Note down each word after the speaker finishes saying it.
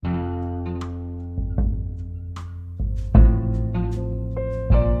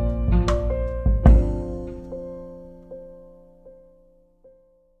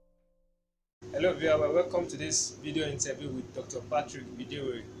viewer, welcome to this video interview with Dr. Patrick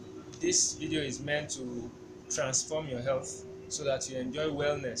Bidewe. This video is meant to transform your health so that you enjoy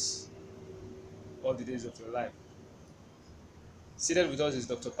wellness all the days of your life. Seated with us is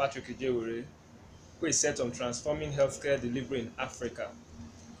Dr. Patrick Bidewe, who is set on transforming healthcare delivery in Africa.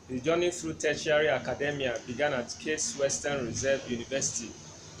 His journey through tertiary academia began at Case Western Reserve University,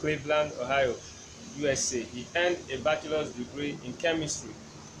 Cleveland, Ohio, USA. He earned a bachelor's degree in chemistry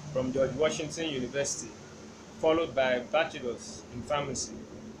from George Washington University, followed by a bachelor's in pharmacy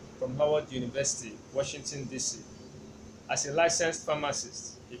from Howard University, Washington, D.C. As a licensed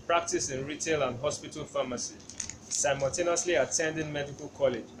pharmacist, he practiced in retail and hospital pharmacy, simultaneously attending medical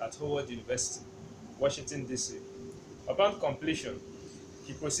college at Howard University, Washington, D.C. Upon completion,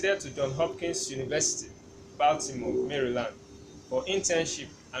 he proceeded to Johns Hopkins University, Baltimore, Maryland, for internship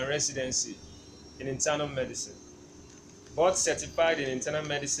and residency in internal medicine. Board certified in internal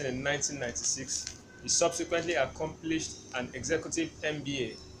medicine in 1996, he subsequently accomplished an executive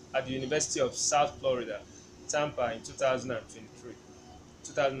MBA at the University of South Florida, Tampa in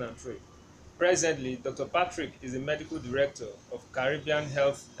 2003. Presently, Dr. Patrick is the medical director of Caribbean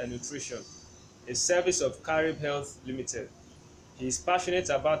Health and Nutrition, a service of Carib Health Limited. He is passionate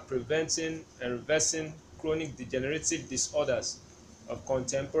about preventing and reversing chronic degenerative disorders of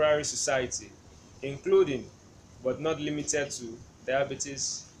contemporary society, including but not limited to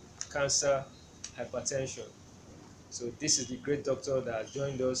diabetes, cancer, hypertension. So this is the great doctor that has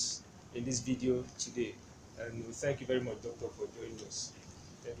joined us in this video today. And we thank you very much, doctor, for joining us.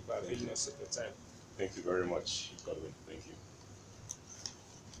 Thank you for availing us of your time. Thank you very much, Godwin. Thank you.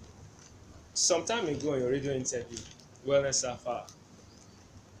 Some time ago in your radio interview, Wellness Afar,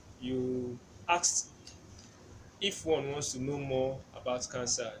 you asked if one wants to know more about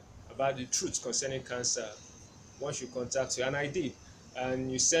cancer, about the truth concerning cancer, one should contact you, and I did.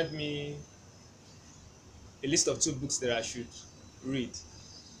 And you sent me a list of 2 books that I should read.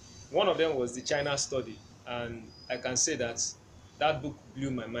 One of them was the China study, and I can say that that book blew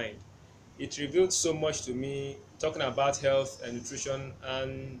my mind. It revealed so much to me, talking about health and nutrition,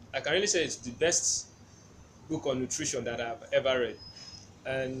 and I can really say it's the best book on nutrition that I've ever read.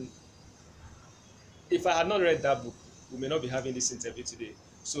 And if I had not read that book, we may not be having this interview today.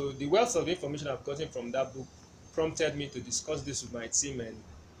 So the wealth of information I've gotten from that book prompted me to discuss this with my team, and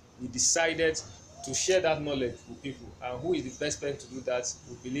we decided to share that knowledge with people. And who is the best person to do that?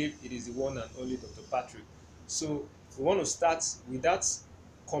 We believe it is the one and only Dr. Patrick. So we want to start with that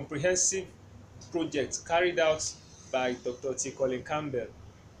comprehensive project carried out by Dr. T. Colin Campbell.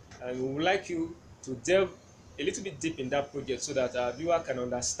 And we would like you to delve a little bit deep in that project so that our viewer can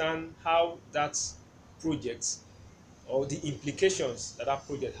understand how that project or the implications that that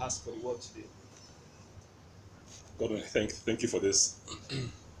project has for the world today. Godwin, thank you for this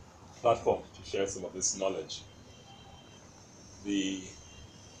platform to share some of this knowledge. The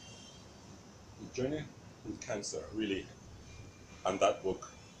journey with cancer, really, and that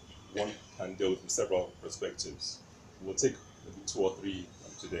book, one can deal with from several perspectives. We'll take maybe 2 or 3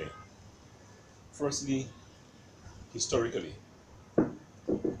 today. Firstly, historically,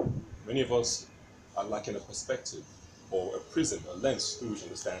 many of us are lacking a perspective or a prism, a lens through which to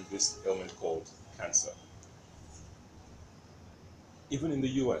understand this ailment called cancer. Even in the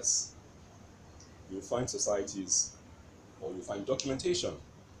US, you'll find societies or you'll find documentation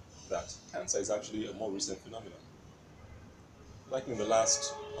that cancer is actually a more recent phenomenon. Like in the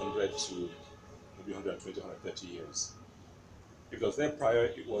last 100 to maybe 120, 130 years. Because there prior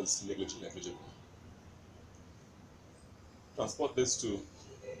it was negligible. Transport this to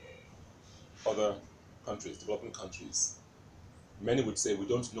other countries, developing countries. Many would say we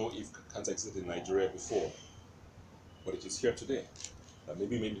don't know if cancer existed in Nigeria before, but it is here today.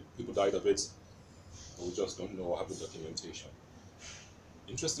 Maybe people died of it, but we just don't know or have the documentation.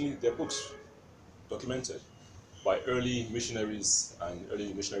 Interestingly, there are books documented by early missionaries and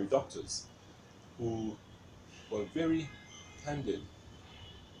early missionary doctors who were very candid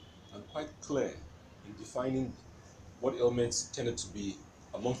and quite clear in defining what ailments tended to be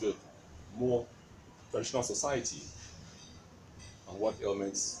among the more traditional society and what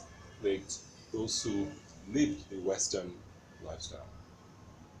ailments plagued those who lived the Western lifestyle.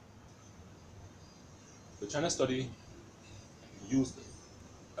 The China study used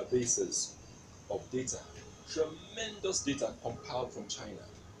a basis of data, tremendous data compiled from China.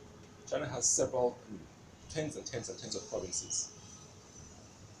 China has several, tens and tens and tens of provinces.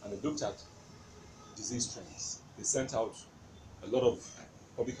 And they looked at disease trends. They sent out a lot of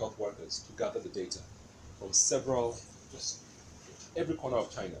public health workers to gather the data from several, just every corner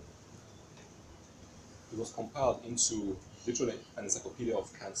of China. It was compiled into literally an encyclopedia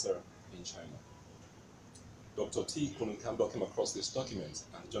of cancer in China. Dr. T. Colin Campbell came across this document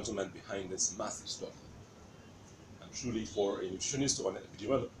and the gentleman behind this massive study. And truly, for a nutritionist or an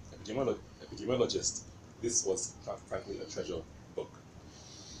epidemiologist, this was frankly a treasure book.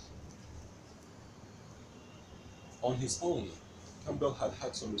 On his own, Campbell had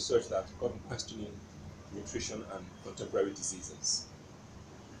had some research that got him questioning nutrition and contemporary diseases.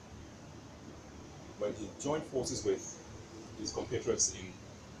 When he joined forces with his compatriots in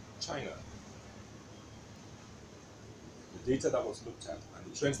China, the data that was looked at and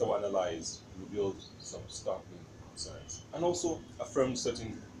the trends that were analyzed revealed some startling concerns and also affirmed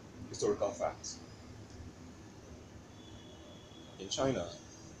certain historical facts. In China,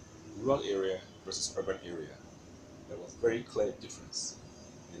 rural area versus urban area, there was a very clear difference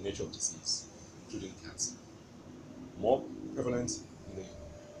in the nature of disease, including cancer. More prevalent in the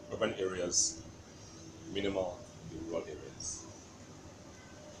urban areas, minimal in the rural areas.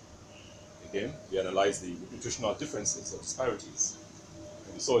 Again, we analyzed the nutritional differences or disparities.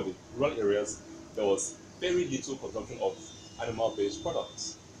 And we saw in the rural areas there was very little consumption of animal-based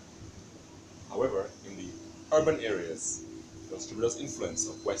products. However, in the urban areas, there was tremendous influence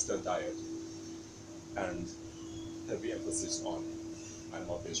of Western diet and heavy emphasis on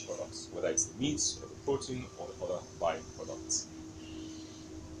animal-based products, whether it's the meats or the protein or the other byproducts.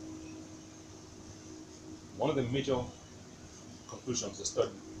 One of the major conclusions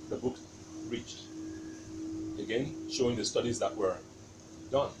the book reached, again showing the studies that were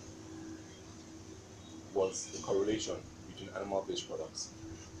done, was the correlation between animal-based products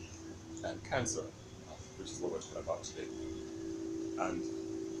and cancer, which is what we're talking about today, and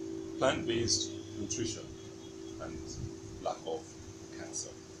plant-based nutrition and lack of cancer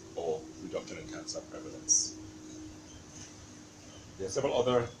or reduction in cancer prevalence. There are several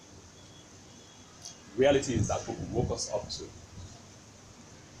other realities that book woke us up to.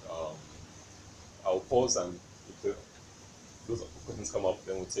 I'll pause, and if those questions come up,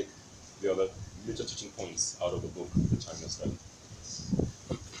 then we'll take the other major teaching points out of the book, The China Study.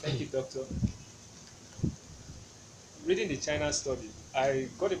 Thank you, Doctor. Reading the China study, I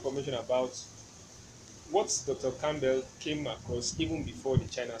got information about what Dr. Campbell came across even before the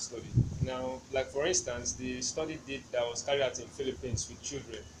China study. Now, like for instance, the study that was carried out in Philippines with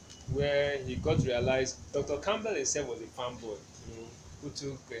children, where he got to realize Dr. Campbell himself was a farm boy, who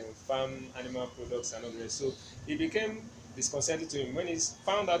took farm animal products and all that. So it became disconcerting to him when he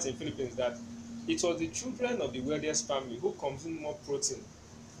found out in Philippines that it was the children of the wealthiest family who consumed more protein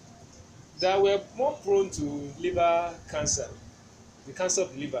that were more prone to liver cancer, the cancer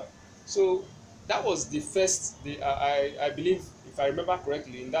of the liver. So that was the first, I believe, if I remember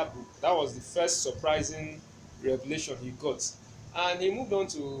correctly, in that book, that was the first surprising revelation he got. And he moved on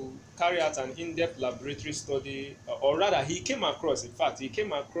to carry out an in-depth laboratory study, or rather, he came across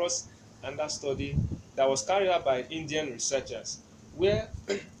another study that was carried out by Indian researchers, where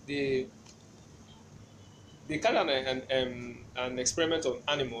they carried out an experiment on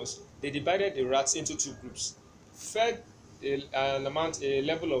animals. They divided the rats into two groups, fed a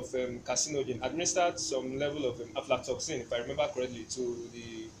level of carcinogen, administered some level of aflatoxin, if I remember correctly, to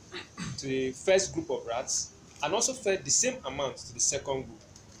the first group of rats, and also fed the same amount to the second group.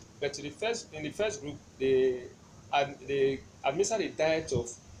 But in the first group, they administered a diet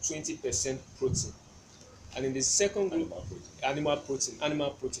of 20% protein, and in the second group, animal protein,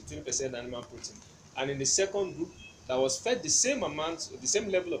 20% animal protein, and in the second group that was fed the same amount, the same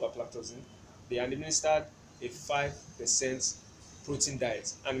level of aflatoxin, they administered a 5% protein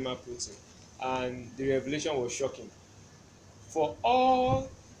diet, animal protein, and the revelation was shocking. For all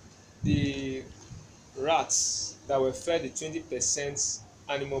the rats that were fed the 20%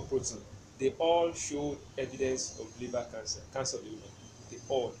 animal protein, they all showed evidence of liver cancer of the liver. They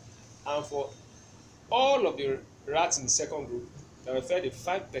all. And for all of the rats in the second group that were fed a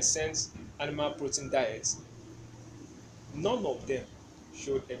 5% animal protein diet, none of them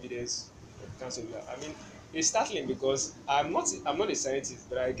showed evidence of cancer of the liver. I mean, it's startling because I'm not a scientist,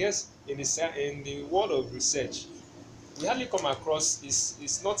 but I guess in the world of research, we hardly come across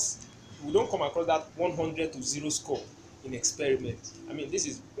we don't come across that 100 to 0 score in experiment. I mean, this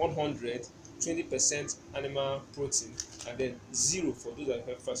is 100, 20% animal protein, and then 0 for those that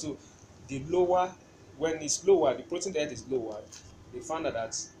have fat. So the lower, when it's lower, the protein diet is lower, they found out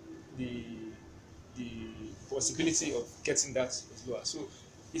that the possibility of getting that is lower. So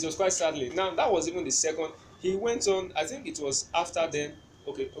it was quite startling. Now that was even the second. He went on, I think it was after then.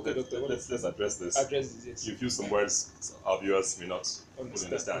 Okay, doctor. Let's address this. Yes. You've used some words our viewers may not fully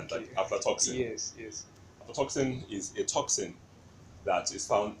understand, okay. like aflatoxin. Yes. Aflatoxin is a toxin that is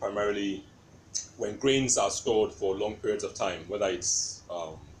found primarily when grains are stored for long periods of time, whether it's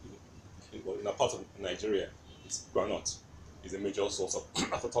in a part of Nigeria wheat, groundnut, is a major source of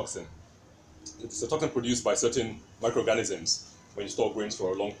aflatoxin. It's a toxin produced by certain microorganisms when you store grains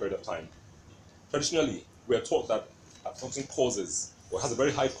for a long period of time. Traditionally, we are taught that aflatoxin causes or has a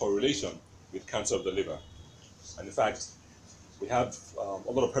very high correlation with cancer of the liver. And in fact, we have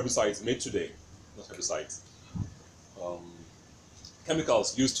a lot of herbicides made today, not herbicides,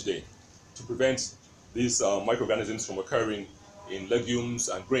 chemicals used today to prevent these microorganisms from occurring in legumes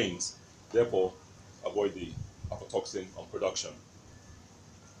and grains, therefore avoid the aflatoxin on production.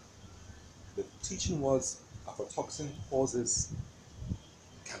 The teaching was aflatoxin causes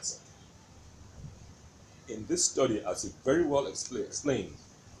cancer. In this study, as it very well explained,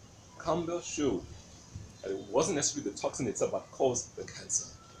 Campbell showed that it wasn't necessarily the toxin itself that caused the cancer.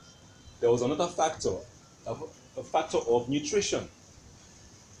 There was another factor, a factor of nutrition,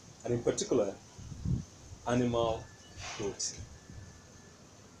 and in particular, animal protein.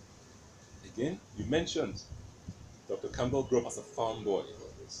 Again, you mentioned Dr. Campbell grew up as a farm boy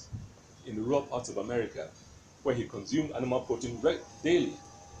in the rural parts of America, where he consumed animal protein daily,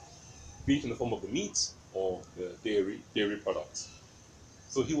 be it in the form of the meat or the dairy products.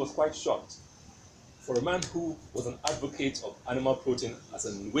 So he was quite shocked. For a man who was an advocate of animal protein as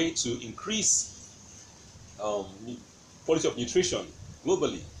a way to increase quality of nutrition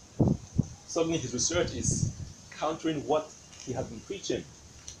globally, suddenly his research is countering what he has been preaching.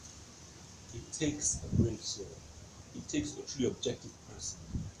 It takes a brave soul. It takes a truly objective person.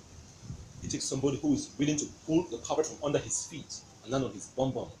 It takes somebody who is willing to pull the carpet from under his feet and land on his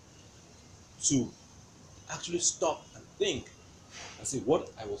bum to actually stop and think and say, what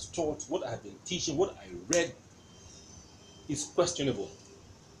I was taught, what I have been teaching, what I read is questionable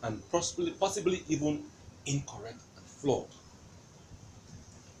and possibly even incorrect and flawed.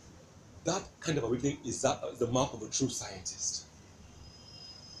 That kind of awakening is the mark of a true scientist.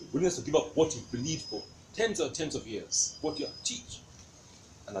 The willingness to give up what you believed for tens of years, what you teach,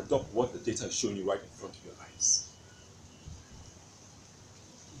 and adopt what the data is showing you right in front of your eyes.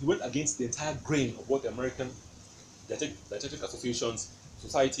 He went against the entire grain of what the American dietetic associations,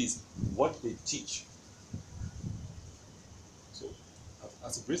 societies, what they teach. So,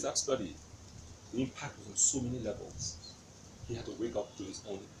 as he brings that study, the impact was on so many levels. He had to wake up to his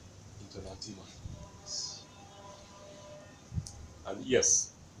own internal demon. And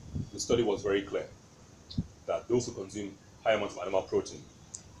yes, the study was very clear that those who consume high amounts of animal protein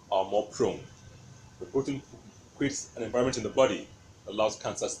are more prone. The protein creates an environment in the body that allows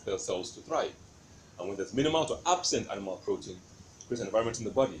cancer cells to thrive. And when there's minimal to absent animal protein, it creates an environment in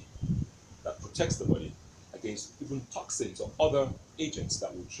the body that protects the body against even toxins or other agents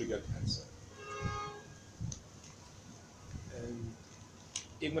that will trigger cancer.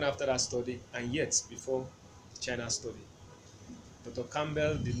 Even after that study, and yet before the China study, Dr.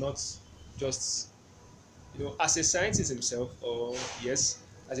 Campbell did not just, as a scientist himself, or yes,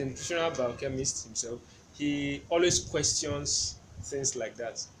 as a nutritional biochemist himself, he always questions things like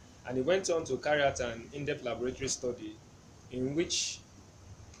that. And he went on to carry out an in-depth laboratory study in which,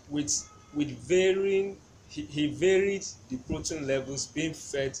 with varying, he varied the protein levels being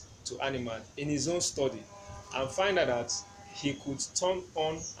fed to animals in his own study, and find out that he could turn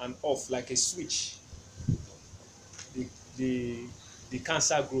on and off like a switch the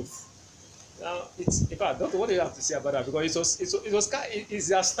cancer growth. Now, it's in fact, Doctor, what do you have to say about that? Because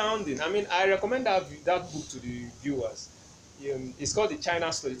it's astounding. I mean, I recommend that book to the viewers. It's called the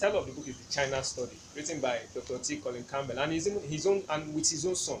China Study. The title of the book is the China Study, written by Dr. T. Colin Campbell, and his own and with his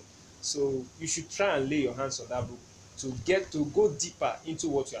own son. So you should try and lay your hands on that book to go deeper into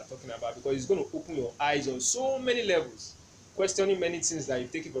what you are talking about, because it's going to open your eyes on so many levels, questioning many things that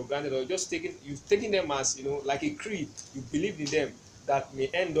you've taken for granted, or just you've taken them as like a creed. You believe in them that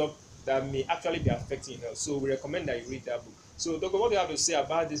may actually be affecting your health. So we recommend that you read that book. So, Doctor, what do you have to say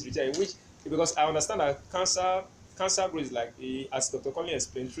about this research? Because I understand that cancer growth is like, as Dr. Colin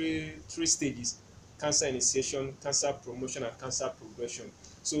explained, three stages: cancer initiation, cancer promotion, and cancer progression.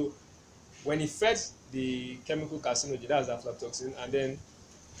 So when he fed the chemical carcinogen, that's aflatoxin, and then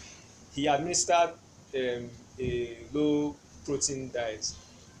he administered a low protein diet,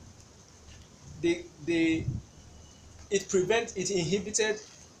 it inhibited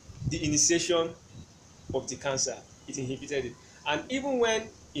the initiation of the cancer. It inhibited it, and even when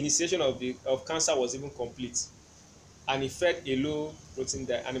initiation of cancer was even complete, and he fed a low protein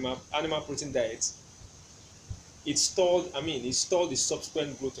diet, animal protein diet, it stalled the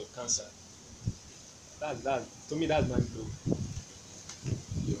subsequent growth of cancer. That to me, that's mind blowing.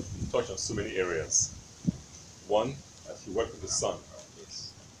 You touched on so many areas. One, as he worked with his son,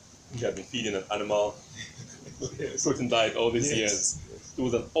 Yes. he had been feeding an animal protein diet all these years. It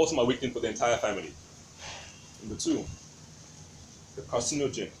was an awesome awakening for the entire family. Number two, the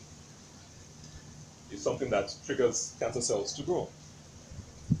carcinogen is something that triggers cancer cells to grow.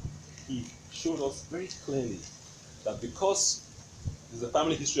 He showed us very clearly that because there's a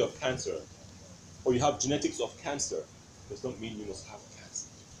family history of cancer, or you have genetics of cancer, does not mean you must have cancer.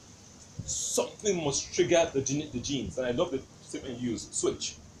 Something must trigger the genes, and I love the statement you use,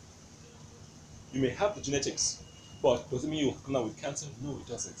 switch. You may have the genetics, but does it mean you come out with cancer? No, it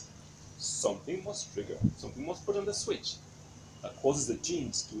doesn't. Something must trigger, something must put on the switch that causes the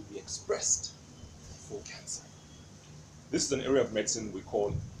genes to be expressed for cancer. This is an area of medicine we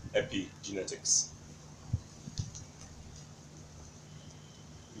call epigenetics.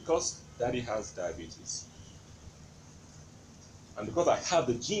 Because daddy has diabetes, and because I have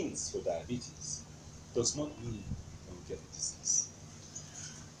the genes for diabetes, does not mean I will get the disease.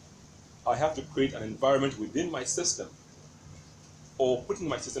 I have to create an environment within my system, or put in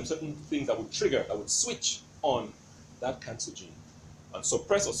my system certain things that would trigger, that would switch on that cancer gene, and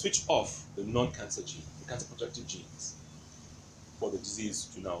suppress or switch off the non-cancer gene, the cancer-protective genes, for the disease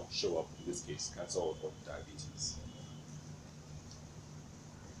to now show up, in this case, cancer or diabetes.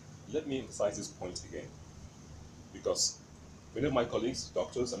 Let me emphasize this point again, because many of my colleagues,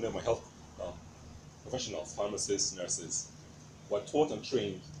 doctors, and many of my health professionals, pharmacists, nurses, were taught and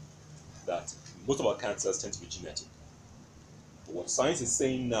trained that most of our cancers tend to be genetic. But what science is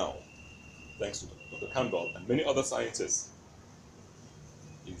saying now, thanks to Dr. Campbell and many other scientists,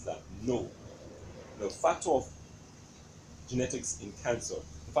 is that no, the factor of genetics in cancer,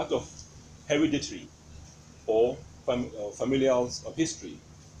 the factor of hereditary or familial of history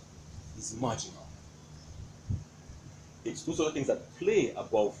is marginal. It's those other things that play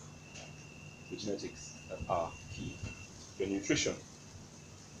above the genetics that are key. Your nutrition,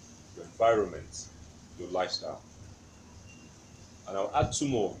 your environment, your lifestyle. And I'll add two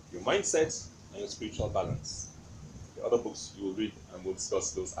more, your mindset and your spiritual balance. The other books you will read and we'll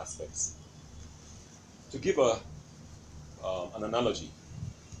discuss those aspects. To give an analogy,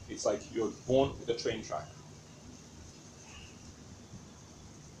 it's like you're born with a train track.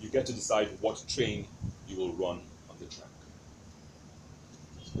 You get to decide what train you will run on the track.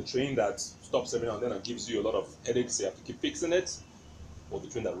 The train that stops every now and then and gives you a lot of headaches, you have to keep fixing it, or the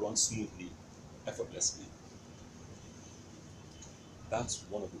train that runs smoothly, effortlessly. That's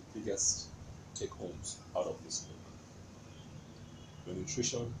one of the biggest take-homes out of this book. Your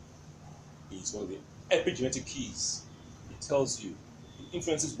nutrition is one of the epigenetic keys. It tells you, it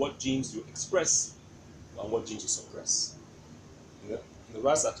influences what genes you express and what genes you suppress. In the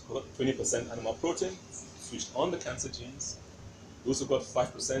rats that got 20% animal protein switched on the cancer genes. Those who got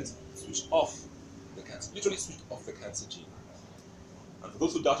 5% switched off the cancer, literally switched off the cancer gene. And for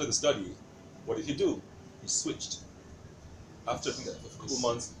those who doubted the study, what did he do? He switched. After a couple of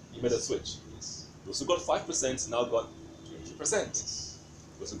months, he made a switch. Those who got 5% now got 20%.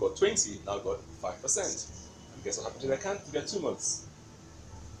 Those who got 20 now got 5%. And guess what happened to their tumors?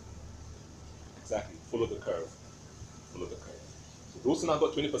 Exactly, follow the curve. Follow the curve. So those who now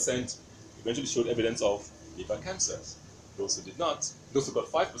got 20% eventually showed evidence of liver cancer. Those who did not, those who got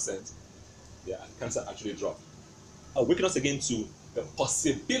 5%, their cancer actually dropped. Awaken us again to the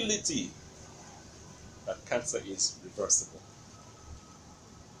possibility that cancer is reversible.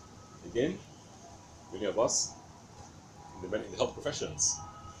 Again, many of us in the health professions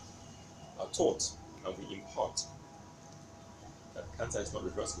are taught and we impart that cancer is not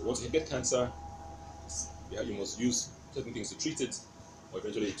reversible. Once you get cancer, you must use certain things to treat it, or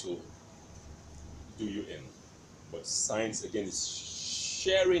eventually it will do you in. But science again is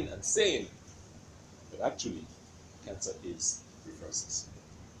sharing and saying that actually cancer is reversible.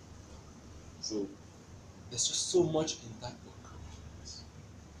 So there's just so much in that book.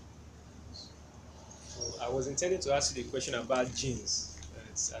 So I was intending to ask you the question about genes,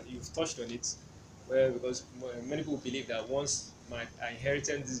 and you've touched on it. Well, because many people believe that once I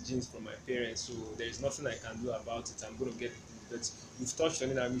inherited these genes from my parents, so there is nothing I can do about it. I'm going to get it. But you've touched on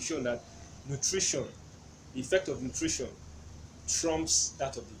it, and you've shown that nutrition, the effect of nutrition, trumps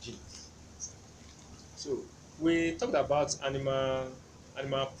that of the genes. So we talked about animal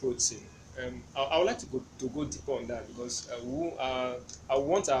protein. I would like to go deeper on that because I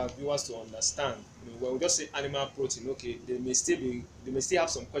want our viewers to understand. When we just say animal protein, okay, they may still have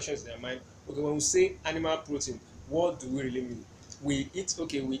some questions in their mind. Okay, when we say animal protein, what do we really mean? We eat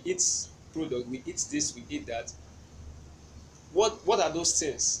product, we eat this, we eat that. What are those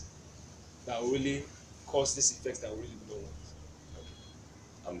things that will really cause this effect that we really don't want?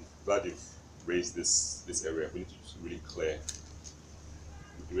 I'm glad you've raised this area. We need to be really clear.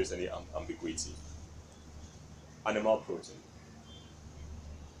 If there is any ambiguity. Animal protein.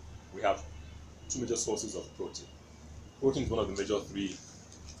 We have two major sources of protein. Protein is one of the major three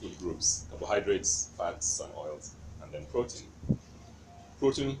food groups: carbohydrates, fats, and oils, and then protein.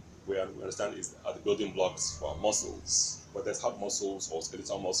 Protein, we understand, are the building blocks for our muscles. Whether it's heart muscles or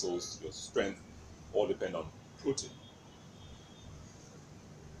skeletal muscles, your strength, all depend on protein.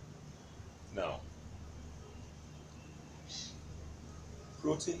 Now,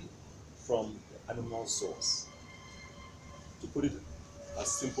 protein from the animal source, to put it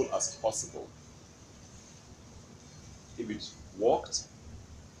as simple as possible, if it walked,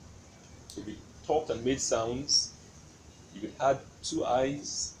 if it talked and made sounds, if it had two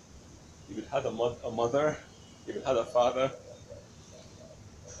eyes, if it had a mother, if it had a father,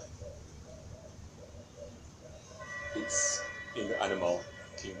 it's in the animal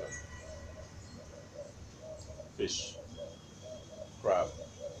kingdom. Fish, crab,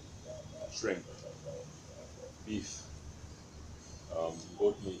 shrimp, beef,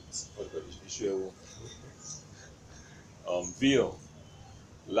 goat meat, veal,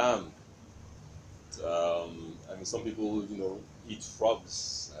 lamb. I mean, some people, eat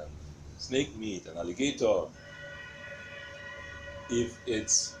frogs and snake meat and alligator. If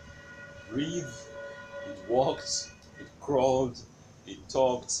it breathed, it walked, it crawled, it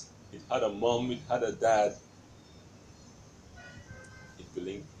talked, it had a mom, it had a dad,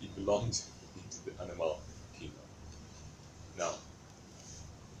 it belonged into the animal kingdom. Now,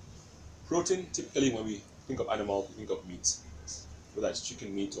 protein, typically when we think of animal, we think of meat, whether it's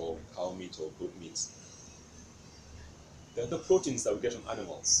chicken meat or cow meat or goat meat. There are the proteins that we get from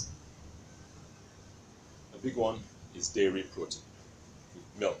animals. A big one is dairy protein,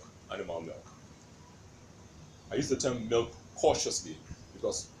 milk, animal milk. I use the term milk cautiously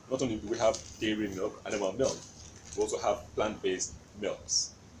because not only do we have dairy milk, animal milk, we also have plant-based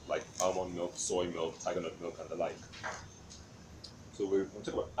milks like almond milk, soy milk, tiger nut milk, and the like. So when we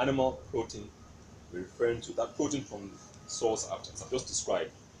talk about animal protein, we're referring to that protein from the source I've just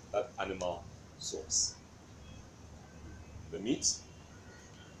described, that animal source. The meat,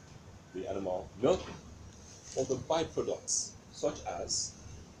 the animal milk, or the byproducts, such as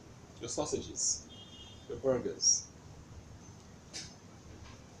your sausages, your burgers.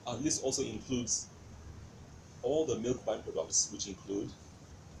 Our list also includes all the milk byproducts, which include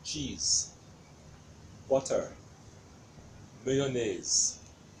cheese, butter, mayonnaise,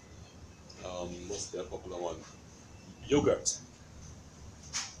 what's the popular one? Yogurt.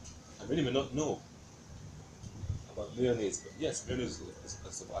 I really may not know about mayonnaise, but yes, mayonnaise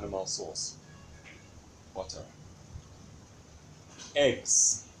is of animal source. Butter.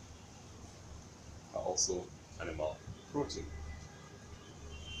 Eggs are also animal protein.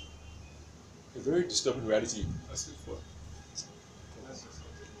 A very disturbing reality as before.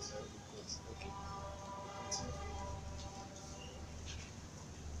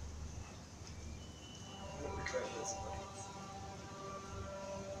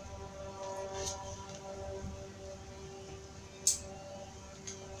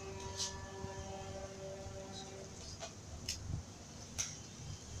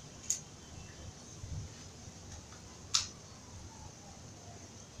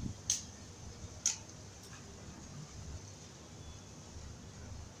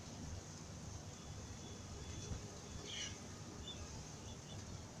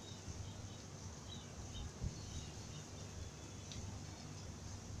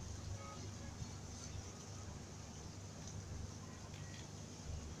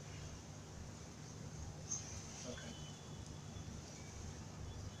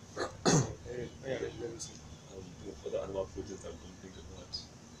 Other animal proteins that we don't think about.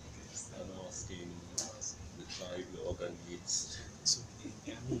 Animal skin, the thigh, the organ meats. So I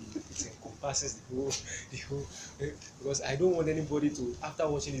mean, it encompasses the whole. Because I don't want anybody to, after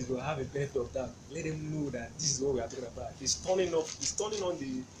watching this, will have a benefit of that. Let them know that this is what we are talking about. It's turning off. It's turning on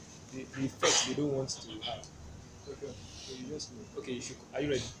the effects they don't want to have. Okay, so you just know. Okay, are you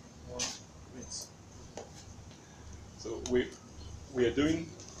ready? Great. So we are doing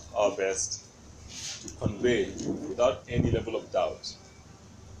our best to convey, without any level of doubt,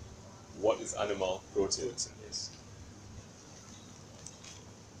 what is animal protein. Yes.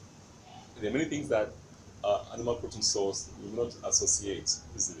 There are many things that animal protein source will not associate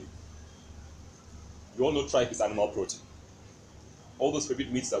easily. You all know tripe is animal protein. All those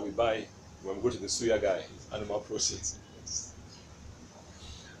favorite meats that we buy when we go to the suya guy is animal protein.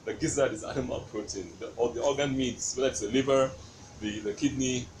 The gizzard is animal protein. All the organ meats, whether it's the liver, the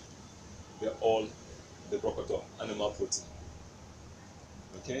kidney, they're all the brocotor, animal protein.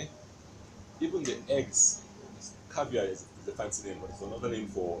 Okay? Even the eggs, caviar is the fancy name, but it's another name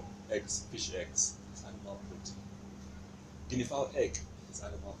for eggs, fish eggs, it's animal protein. Guinea fowl egg is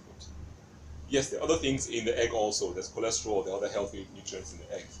animal protein. Yes, there are other things in the egg also. There's cholesterol, there are other healthy nutrients in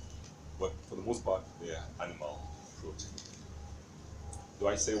the egg. But for the most part, they are animal protein. Do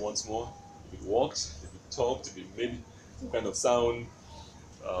I say once more? If it walked, if it talked, if it made some kind of sound,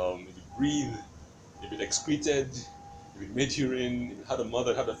 if it breathed, if it excreted, if it made urine, if it had a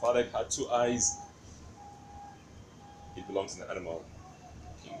mother, it had a father, it had two eyes, it belongs in the animal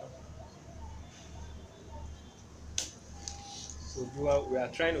kingdom. So we are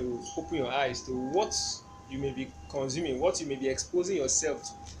trying to open your eyes to what you may be consuming, what you may be exposing yourself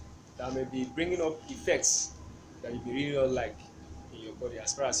to, that may be bringing up effects that you may really not like in your body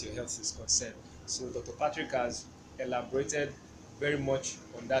as far as your health is concerned. So Dr. Patrick has elaborated very much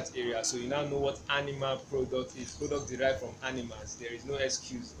on that area. So you now know what animal product is, product derived from animals. There is no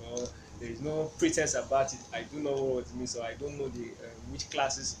excuse or there is no pretense about it. I do know what it means, or I don't know the which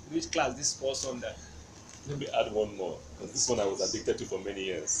class this falls under. Let me add one more, because this one I was addicted to for many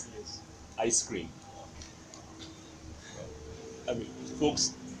years. Yes. Ice cream. I mean,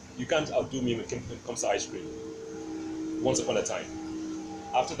 folks, you can't outdo me when it comes to ice cream. Once upon a time.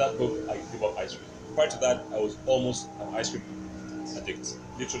 After that book, I gave up ice cream. Prior to that, I was almost an ice cream addict.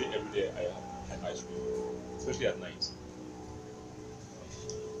 Literally every day I had ice cream, especially at night.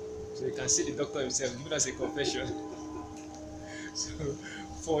 So you can see the doctor himself giving us a confession. So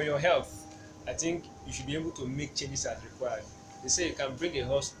for your health, I think you should be able to make changes as required. They say you can take a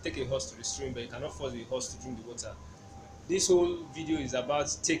horse to the stream, but you cannot force the horse to drink the water. This whole video is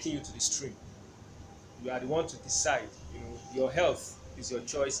about taking you to the stream. You are the one to decide. You know, your health is your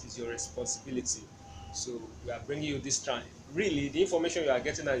choice, is your responsibility. So we are bringing you this really the information you are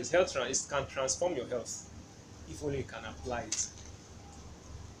getting that is health it can transform your health if only you can apply it.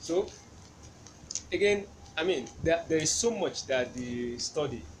 So again, I mean, there is so much that the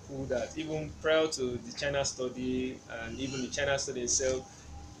study that even prior to the China study and even the China study itself,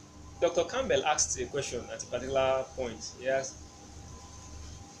 Dr. Campbell asked a question at a particular point. He asked,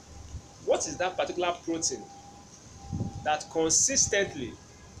 what is that particular protein that consistently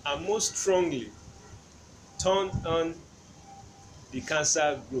and most strongly turned on the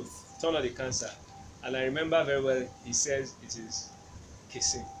cancer growth, turned on the cancer? And I remember very well, he says it is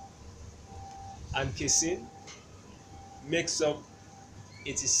casein. And casein makes up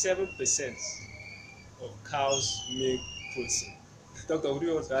 87% of cow's milk protein. Doctor, would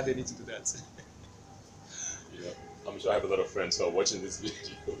you want to add anything to that? Yeah, I'm sure I have a lot of friends who are watching this video,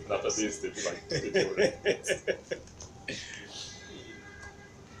 and after this, they'll be like,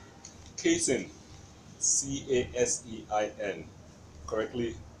 casein, C-A-S-E-I-N,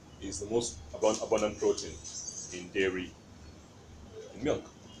 correctly, is the most abundant protein in dairy, in milk,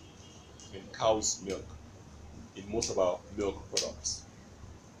 in cow's milk, in most of our milk products.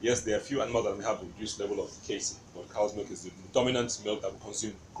 Yes, there are a few animals that may have a reduced level of casein, but cow's milk is the dominant milk that we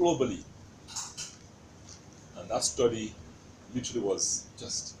consume globally. And that study literally was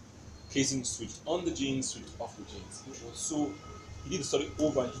just casein switched on the genes, switched off the genes. It was so, he did the study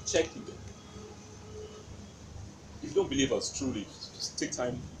over and he checked it. If you don't believe us, truly, just take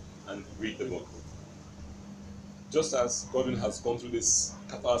time and read the book. Just as Godwin has gone through this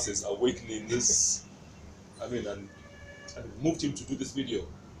catharsis, awakening this, and it moved him to do this video.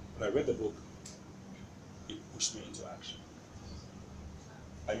 When I read the book, it pushed me into action.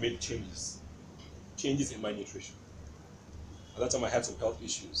 I made changes in my nutrition. At that time, I had some health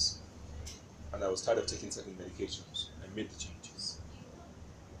issues, and I was tired of taking certain medications. I made the changes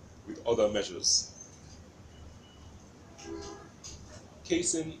with other measures.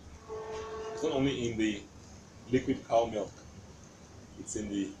 Casein is not only in the liquid cow milk, it's in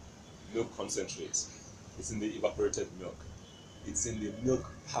the milk concentrate, it's in the evaporated milk, it's in the milk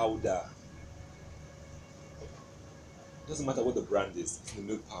powder. It doesn't matter what the brand is, it's in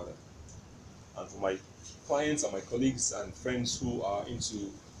the milk powder. And for my clients and my colleagues and friends who are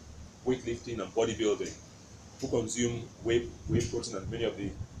into weightlifting and bodybuilding, who consume whey protein and many of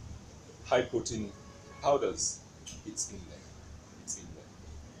the high protein powders, it's in there. It's in there.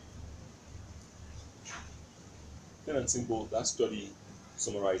 Plain and simple, that study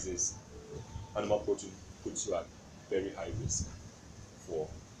summarizes animal protein puts you at very high risk for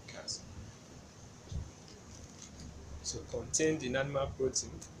cancer. So contained in animal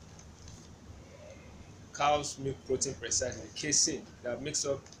protein, cow's milk protein precisely, casein, that makes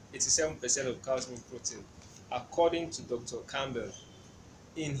up 87% of cow's milk protein, according to Dr. Campbell,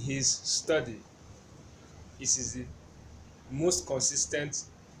 in his study, it is the most consistent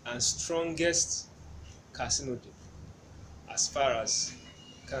and strongest carcinogen as far as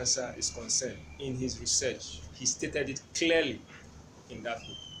cancer is concerned. In his research, he stated it clearly in that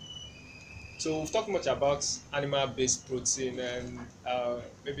book. So we've talked much about animal-based protein, and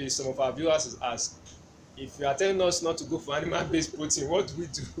maybe some of our viewers will ask, if you are telling us not to go for animal-based protein, what do we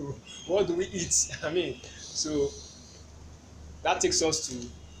do? What do we eat? I mean, so that takes us to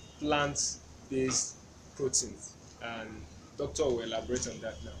plant-based proteins, and doctor will elaborate on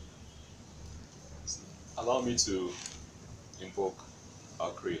that now. Allow me to invoke our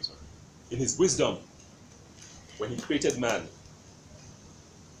Creator. In His wisdom, when He created man,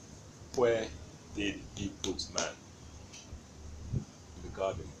 where did He put man? In the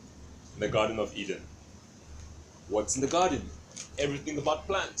garden. In the Garden of Eden. What's in the garden? Everything about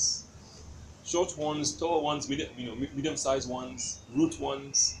plants. Short ones, tall ones, medium-sized ones, root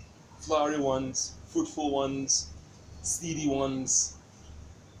ones, flowery ones, fruitful ones, seedy ones.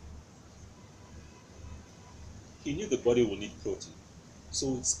 He knew the body will need protein.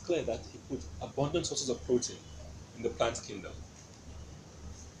 So it's clear that he put abundant sources of protein in the plant kingdom.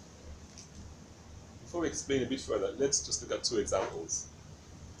 Before we explain a bit further, let's just look at two examples.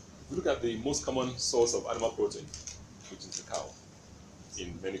 If we look at the most common source of animal protein, which is the cow,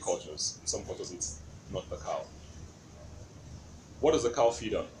 in many cultures. In some cultures, it's not the cow. What does the cow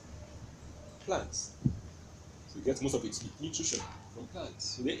feed on? Plants. So it gets most of its nutrition from plants.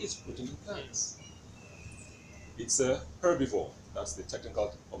 So there is protein in plants. It's a herbivore. That's the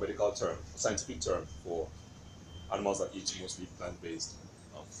technical or medical term, scientific term for animals that eat mostly plant-based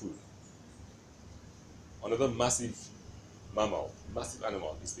food. Another massive mammal, massive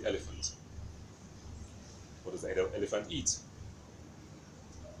animal, is the elephant. What does the elephant eat?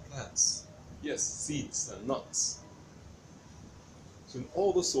 Plants. Yes, seeds and nuts. So in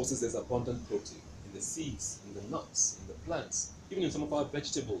all those sources, there's abundant protein. In the seeds, in the nuts, in the plants, even in some of our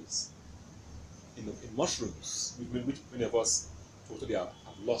vegetables, in mushrooms, which many of us totally have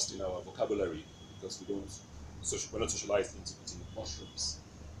lost in our vocabulary because we're not socialized into eating mushrooms.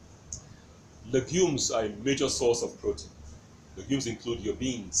 Legumes are a major source of protein. Legumes include your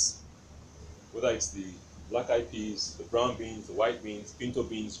beans, whether it's the black-eyed peas, the brown beans, the white beans, pinto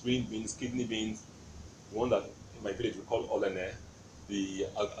beans, green beans, kidney beans, the one that in my village we call olene, the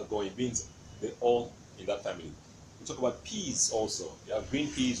agoin beans, they're all in that family. We talk about peas also. You have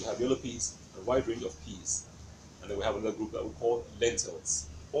green peas, you have yellow peas, a wide range of peas. And then we have another group that we call lentils,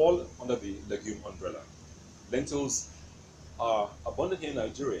 all under the legume umbrella. Lentils are abundant here in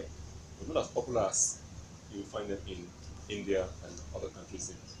Nigeria, but not as popular as you will find them in India and other countries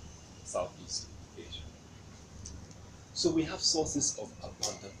in Southeast Asia. So we have sources of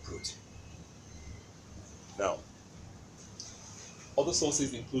abundant protein. Now, other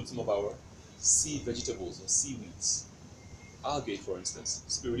sources include some of our sea vegetables or seaweeds. Algae, for instance,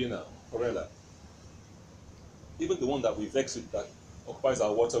 spirulina, chlorella. Even the one that we vex with that occupies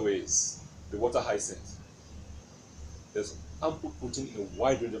our waterways, the water hyacinth. There's ample protein in a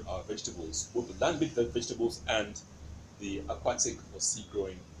wide range of our vegetables, both the land-based vegetables and the aquatic or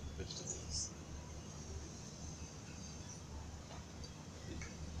sea-growing vegetables.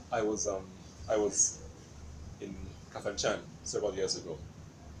 I was in Kafanchan several years ago,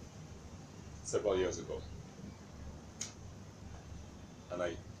 and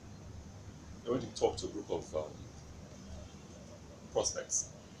I went to talk to a group of prospects.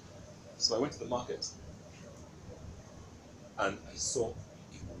 So I went to the market, and I saw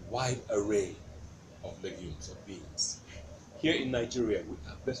a wide array of legumes, of beans. Here in Nigeria, we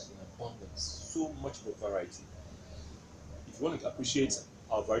have blessed in abundance, so much of a variety. If you want to appreciate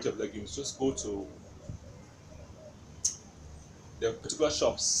our variety of legumes, just go to, there are particular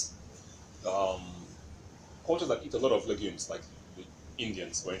shops, cultures that eat a lot of legumes, like the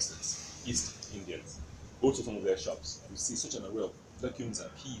Indians, for instance, East Indians. Go to some of their shops, you see such an array of legumes and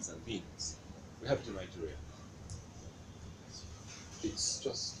peas and beans. We have it in Nigeria. It's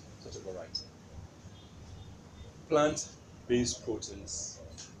just such a variety. Plant-based proteins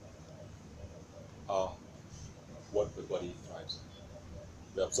are what the body thrives on.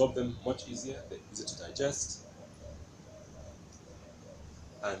 We absorb them much easier, they're easier to digest,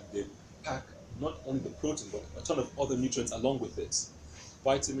 and they pack not only the protein but a ton of other nutrients along with it.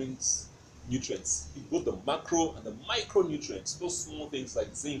 Vitamins, nutrients, both the macro and the micronutrients, those small things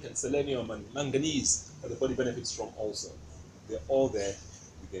like zinc and selenium and manganese that the body benefits from also. They're all there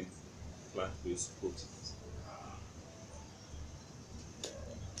within plant-based proteins.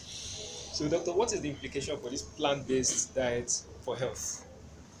 So, doctor, what is the implication for this plant-based diet for health?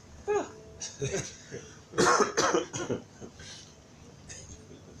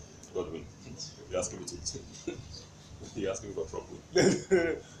 Godwin, you're asking me to. You're asking me for trouble.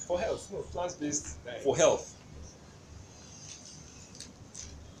 For health, no, plant-based diet. For health,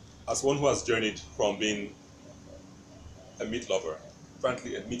 as one who has journeyed from being a meat lover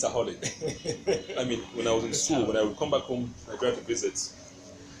frankly a meataholic. I mean, when I was in school, when I would come back home, I tried to visit.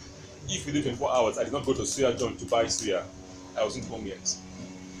 If within 24 hours I did not go to Suya John to buy suya, I wasn't home yet.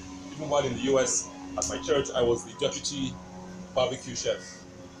 Even while in the US, at my church, I was the deputy barbecue chef.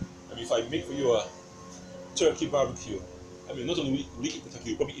 I mean, if I make for you a turkey barbecue, I mean, not only will you eat the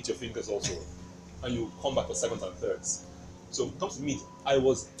turkey, you probably eat your fingers also, and you come back for seconds and thirds. So when it comes to meat, let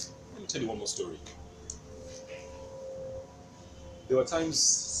me tell you one more story. There were times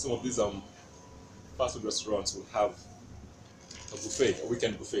some of these fast food restaurants would have a buffet, a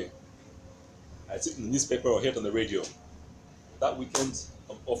weekend buffet. I'd see it in the newspaper or hear it on the radio. That weekend,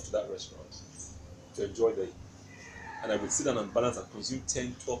 I'm off to that restaurant to enjoy and I would sit down and balance and consume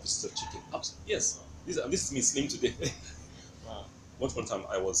 10, 12 pieces of chicken. Yes, this is me slim today. Wow. Once upon a time,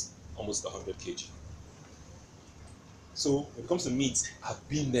 I was almost 100 kg. So when it comes to meat, I've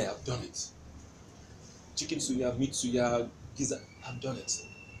been there, I've done it. Chicken suya, meat suya, gizzard, I've done it.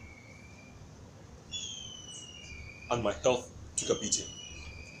 And my health took a beating.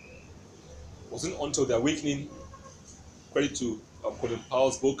 It wasn't until the awakening, credit to Colin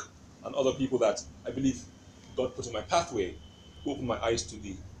Powell's book and other people that I believe God put in my pathway, who opened my eyes to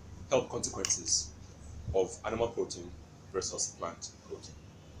the health consequences of animal protein versus plant protein.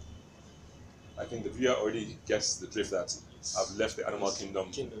 I think the viewer already gets the drift that I've left the animal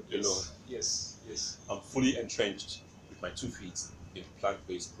kingdom alone. Yes, yes. I'm fully entrenched with my 2 feet in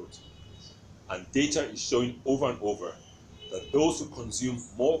plant-based protein. And data is showing over and over that those who consume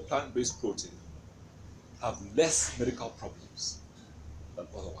more plant-based protein have less medical problems than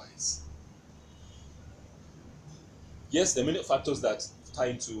otherwise. Yes, there are many factors that tie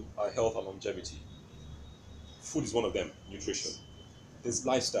into our health and longevity. Food is one of them, nutrition. There's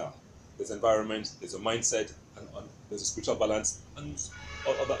lifestyle, there's environment, there's a mindset, and there's a spiritual balance, and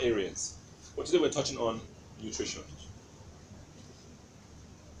other areas. But today we're touching on nutrition.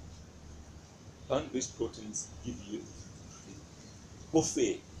 Plant-based proteins give you a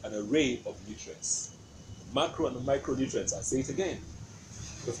buffet, an array of nutrients. Macro and micronutrients, I say it again,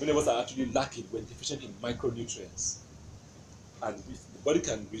 because many of us are actually lacking when deficient in micronutrients. And if the body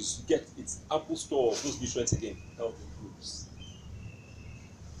can get its ample store of those nutrients again, health improves.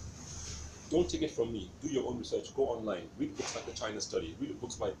 Don't take it from me. Do your own research. Go online. Read books like the China Study. Read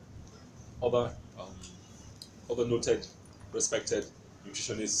books by other noted, respected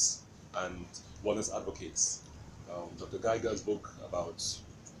nutritionists and wellness advocates. Dr. Geiger's book about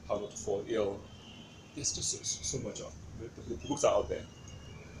how not to fall ill. There's just so much of the books are out there.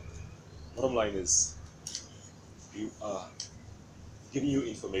 Bottom line is, you are giving you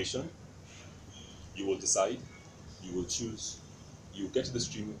information. You will decide. You will choose. You get to the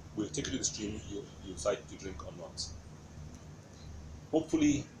stream. We'll take you to the stream. You decide to drink or not.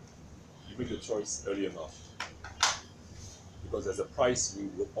 Hopefully, you make the choice early enough, because there's a price we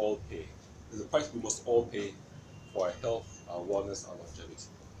will all pay. There's a price we must all pay for our health, our wellness, our longevity.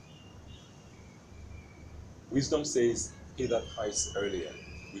 Wisdom says, pay that price earlier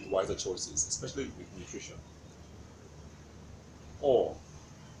with wiser choices, especially with nutrition. Or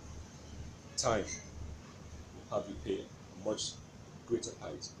time will have you pay a much greater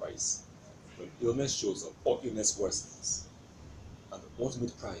price when illness shows up or illness worsens. And the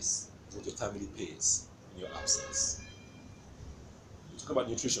ultimate price is what your family pays in your absence. We talk about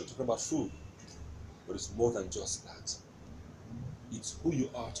nutrition, talking about food, but it's more than just that. It's who you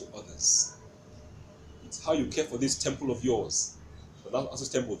are to others. It's how you care for this temple of yours, but not as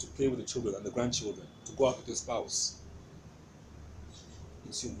a temple to play with the children and the grandchildren, to go out with your spouse.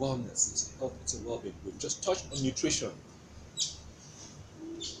 It's your wellness, it's your health, it's your well-being. We've just touched on nutrition.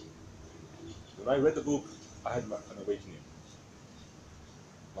 When I read the book, I had an awakening.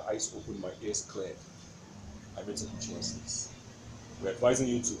 My eyes opened, my ears cleared. I made some choices. We're advising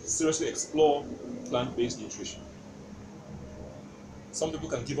you to seriously explore plant-based nutrition. Some people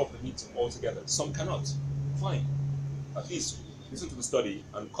can give up the meat altogether. Some cannot. Fine. At least listen to the study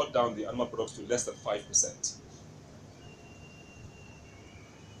and cut down the animal products to less than 5%.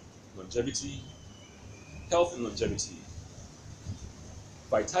 Longevity, health and longevity,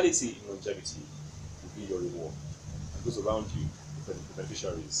 vitality in longevity will be your reward. And those around you, the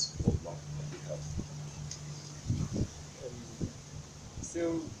beneficiaries of long health.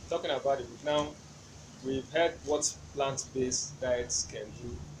 Still talking about it now, we've heard what plant-based diets can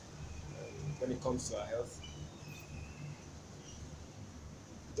do when it comes to our health.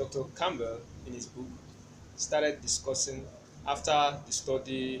 Dr. Campbell, in his book, started discussing, after the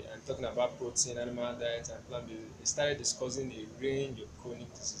study and talking about protein, animal diet, and plant-based, he started discussing a range of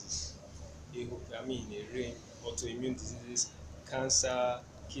chronic diseases. A range, autoimmune diseases, cancer,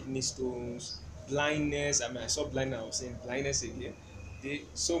 kidney stones, blindness. I saw blindness, I was saying blindness again,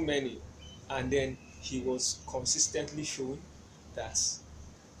 so many, and then he was consistently showing that,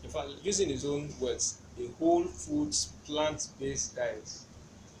 in fact, using his own words, a whole foods plant-based diet,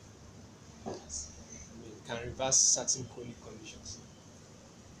 I mean, can reverse certain chronic conditions.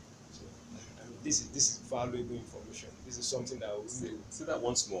 So, I mean, this is valuable information. This is something that we will Say that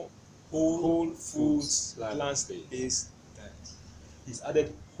once more. whole foods plant-based. plant-based diet. He's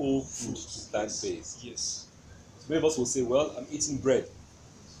added whole food to plant-based. Yes. So many of us will say, well, I'm eating bread.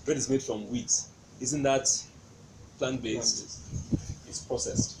 Bread is made from wheat. Isn't that plant-based? It's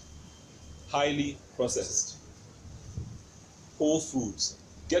processed. Highly processed. Whole foods.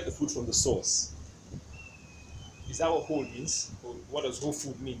 Get the food from the source. Is that what whole means? Or what does whole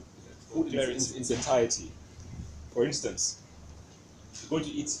food mean? Food in its entirety. For instance, if you're going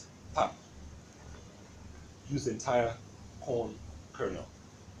to eat pap, use the entire corn kernel.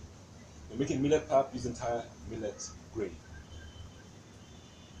 You're making millet pap, use the entire millet grain.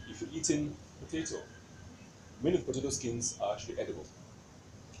 If you're eating potato, many potato skins are actually edible.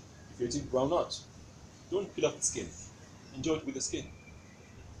 If you're eating groundnut, don't peel off the skin. Enjoy it with the skin.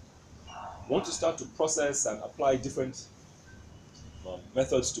 Want to start to process and apply different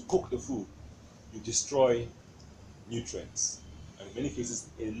methods to cook the food, you destroy nutrients. And in many cases,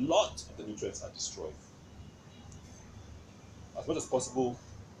 a lot of the nutrients are destroyed. As much as possible,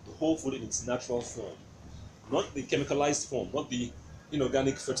 the whole food in its natural form, not the chemicalized form, not the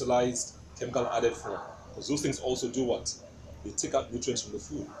inorganic, fertilized, chemical added form. Because those things also do what? They take out nutrients from the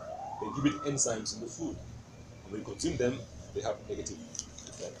food. They inhibit enzymes in the food. And when you consume them, they have negative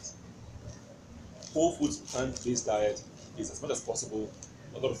effects. Whole foods plant-based diet is, as much as possible,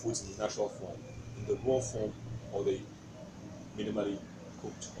 a lot of foods in the natural form, in the raw form or the minimally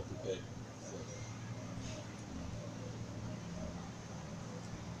cooked or prepared form.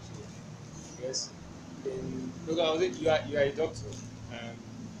 Yes. Look, you are a doctor.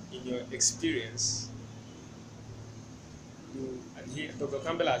 In your experience, Dr.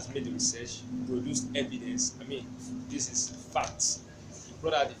 Campbell has made the research, produced evidence. I mean, this is facts. He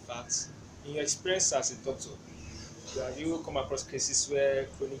brought out the facts. In your experience as a doctor, have you come across cases where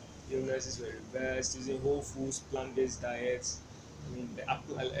chronic illnesses were reversed using whole foods, plant-based diets? I mean,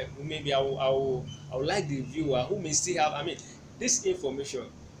 maybe I would like the viewer who may still have. I mean, this information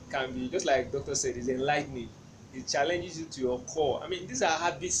can be, just like doctor said, is enlightening. It challenges you to your core. I mean, these are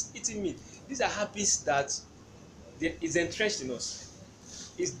habits. Eating meat. These are habits that is entrenched in us.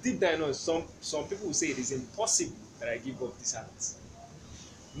 It's deep down in us. Some people will say it is impossible that I give up these habits,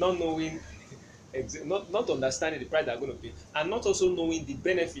 not knowing, not understanding the price they are going to pay, and not also knowing the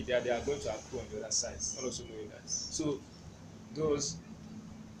benefit that they are going to accrue on the other side. Not also knowing that. So, those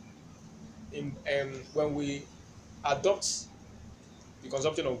when we adopt the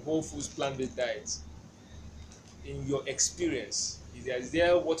consumption of whole foods, plant-based diets, in your experience, is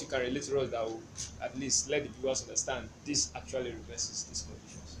there what you can relate to us that will at least let the viewers understand this actually reverses these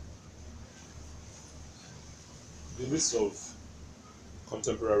conditions? The list of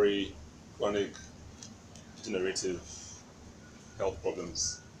contemporary chronic degenerative health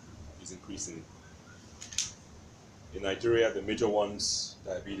problems is increasing. In Nigeria, the major ones: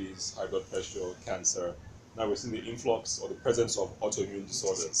 diabetes, high blood pressure, cancer. Now we're seeing the influx or the presence of autoimmune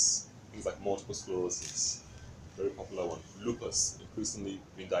disorders, things like multiple sclerosis, very popular one, lupus, increasingly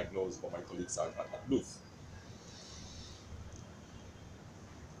being diagnosed by my colleagues at LUF.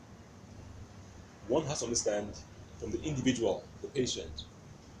 One has to understand from the individual, the patient,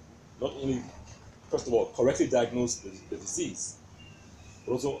 not only, first of all, correctly diagnose the disease,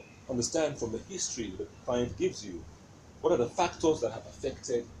 but also understand from the history the client gives you, what are the factors that have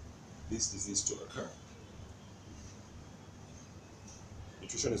affected this disease to occur.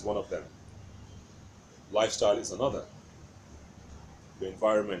 Nutrition is one of them. Lifestyle is another. The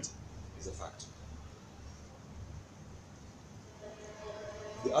environment is a factor.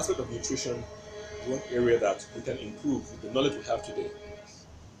 The aspect of nutrition is one area that we can improve with the knowledge we have today.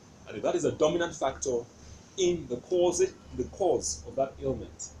 And if that is a dominant factor in the cause of that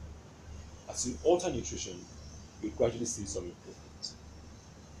ailment, as you alter nutrition, you gradually see some improvement.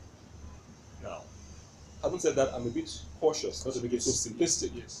 Now, having said that, I'm a bit cautious not to make it so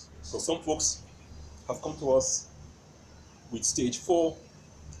simplistic. Yes. So some folks have come to us with stage 4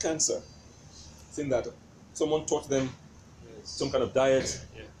 cancer, saying that someone taught them some kind of diet,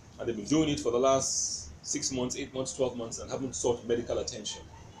 and they've been doing it for the last 6 months, 8 months, 12 months, and haven't sought medical attention.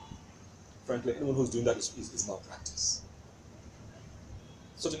 Frankly, anyone who's doing that is malpractice.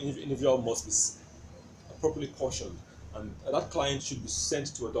 Such an individual must be appropriately cautioned, and that client should be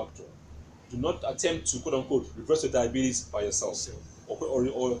sent to a doctor. Do not attempt to, quote unquote, reverse your diabetes by yourself, or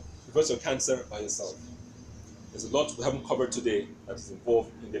reverse your cancer by yourself. There's a lot we haven't covered today that is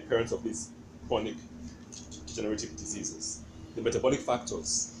involved in the appearance of these chronic degenerative diseases. The metabolic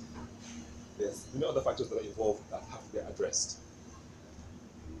factors. There's many other factors that are involved that have to be addressed.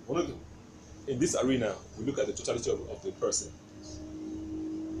 One of the, in this arena, we look at the totality of the person,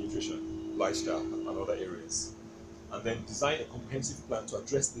 nutrition, lifestyle, and other areas, and then design a comprehensive plan to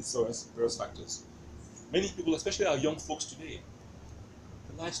address these various factors. Many people, especially our young folks today,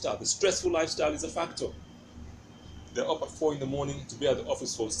 the lifestyle, the stressful lifestyle is a factor. They're up at 4 in the morning to be at the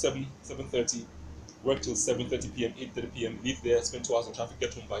office for 7:30, work till 7:30 p.m., 8:30 p.m., leave there, spend 2 hours in traffic,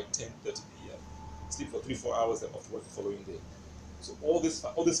 get home by 10:30 p.m., sleep for 3-4 hours, then off to work the following day. So all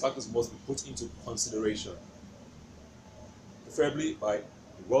these factors must be put into consideration, preferably by a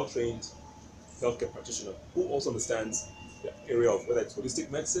well-trained healthcare practitioner who also understands the area of whether it's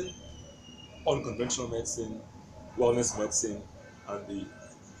holistic medicine, unconventional medicine, wellness medicine, and the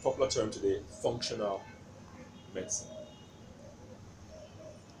popular term today, functional medicine.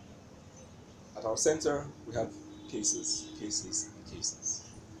 At our center, we have cases, and cases.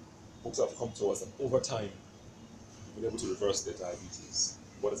 Folks have come to us and over time, we've been able to reverse their diabetes.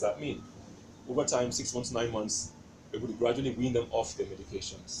 What does that mean? Over time, 6 months, 9 months, we're able to gradually wean them off their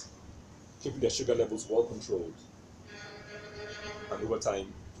medications, keeping their sugar levels well controlled. And over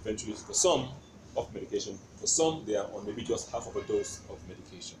time, eventually, for some, off medication. For some, they are on maybe just half of a dose of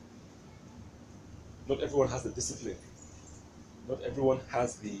medication. Not everyone has the discipline. Not everyone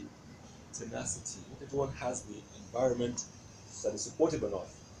has the tenacity. Not everyone has the environment that is supportive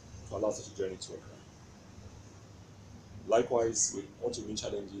enough to allow such a journey to occur. Likewise, with autoimmune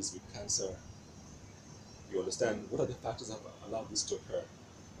challenges, with cancer, you understand what are the factors that have allowed this to occur,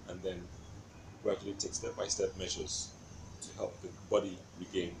 and then gradually take step-by-step measures to help the body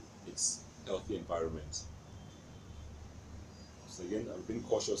regain its healthy environment. So again, I'm being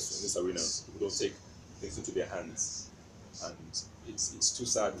cautious in this arena. People don't take things into their hands, and it's too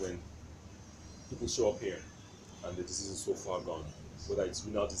sad when people show up here and the disease is so far gone, whether it's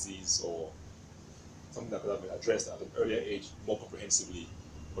renal disease or something that could have been addressed at an earlier age more comprehensively,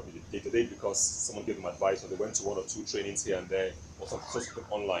 but day to day because someone gave them advice or they went to 1 or 2 trainings here and there or something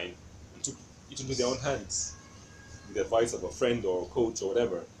online and took it into their own hands with the advice of a friend or a coach or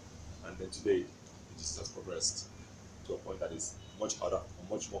whatever, and then today the disease has progressed to a point that is much harder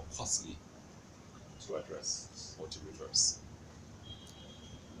or much more costly to address or to reverse.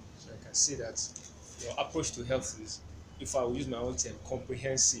 So I can see that your approach to health is, if I will use my own term,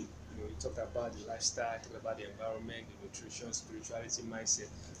 comprehensive. You talked about the lifestyle, talked about the environment, the nutrition, spirituality, mindset.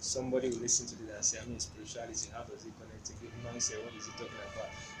 Somebody will listen to this and say, I mean, spirituality, how does it connect to good mindset? What is he talking about?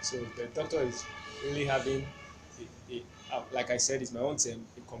 So the doctor is really having, like I said, it's my own term,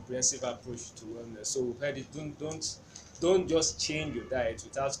 a comprehensive approach to wellness. So we've heard it, don't just change your diet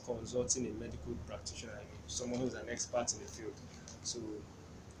without consulting a medical practitioner, someone who's an expert in the field. So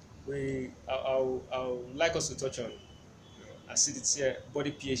I would like us to touch on acidity,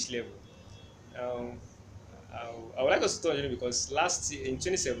 body pH level. Um, I would like us to touch on it because last year in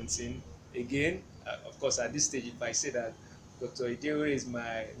 2017, again, of course, at this stage, if I say that Dr. Idewe is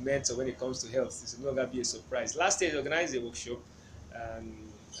my mentor when it comes to health, it's no longer be a surprise. Last year, he organized a workshop, and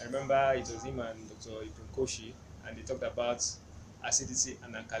I remember it was him and Dr. Ibn Koshi, and they talked about acidity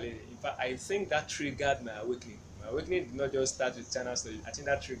and alkalinity. In fact, I think that triggered my awakening. My awakening did not just start with China studies. I think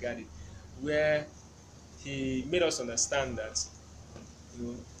that triggered it, where he made us understand that you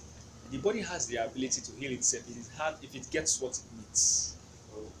know the body has the ability to heal itself. It is hard if it gets what it needs.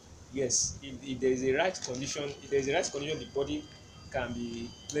 So, yes, if there is a right condition, the body can be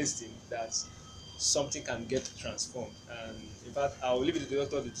placed in that something can get transformed. And in fact, I will leave it to the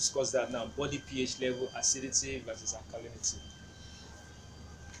doctor to discuss that now. Body pH level, acidity versus alkalinity.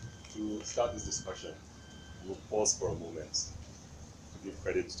 To start this discussion, we'll pause for a moment to give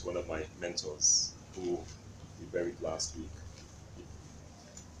credit to one of my mentors who we buried last week,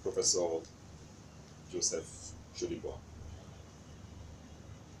 Professor Joseph Jolibois.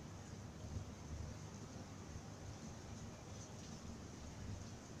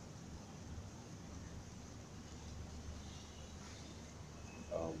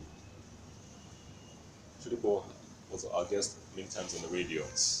 Jolibois was our guest many times on the radio,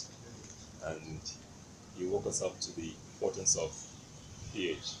 and he woke us up to the importance of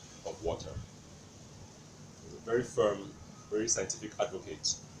pH of water. He was a very firm, very scientific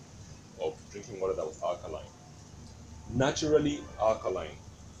advocate of drinking water that was alkaline. Naturally alkaline,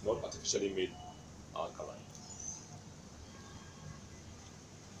 not artificially made alkaline.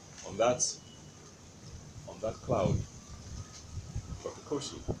 On that cloud, Dr.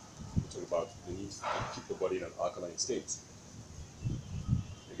 Koshi talked about the need to keep the body in an alkaline state.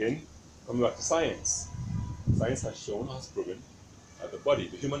 Again, coming back to science, Science has shown, has proven, that the body,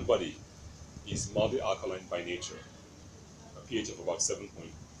 the human body, is mildly alkaline by nature, a pH of about 7.4.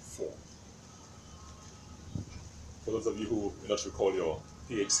 For those of you who may not recall your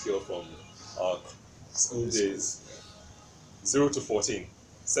pH scale from our school days, 0 to 14.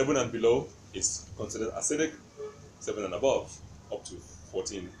 7 and below is considered acidic, 7 and above, up to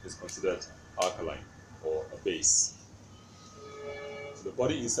 14 is considered alkaline or a base. So the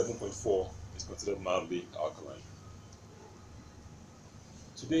body is 7.4, is considered mildly alkaline.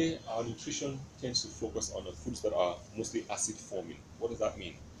 Today, our nutrition tends to focus on the foods that are mostly acid forming. What does that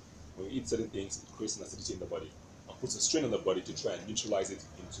mean? When we eat certain things, it creates an acidity in the body and puts a strain on the body to try and neutralize it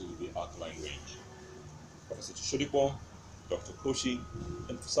into the alkaline range. Professor Chishodikwo, Dr. Koshi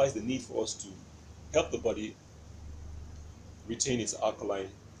emphasized the need for us to help the body retain its alkaline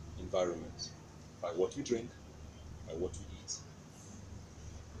environment by what we drink, by what we eat.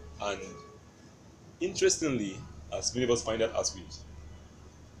 And interestingly, as many of us find out as we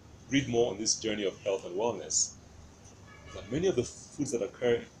read more on this journey of health and wellness, that many of the foods that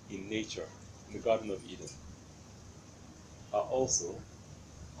occur in nature, in the Garden of Eden, are also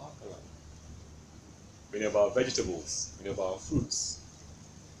alkaline. Many of our vegetables, many of our fruits,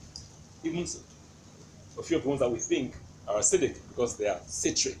 even a few of the ones that we think are acidic because they are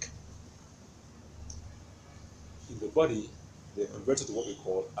citric. In the body, they're converted to what we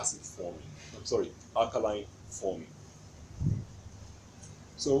call alkaline forming.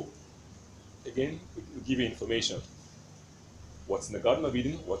 So, again, we give you information. What's in the Garden of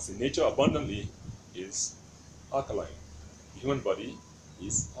Eden, what's in nature abundantly, is alkaline. The human body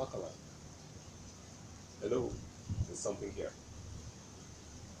is alkaline. Hello, there's something here.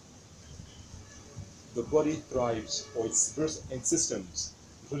 The body thrives, or its various systems,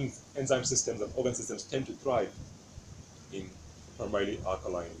 including enzyme systems and organ systems, tend to thrive in primarily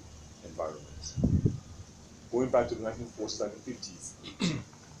alkaline environments. Going back to the 1940s and the 50s,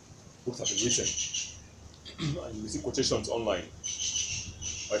 books have been written, and you see quotations online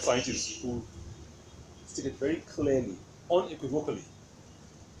by scientists who stated very clearly, unequivocally,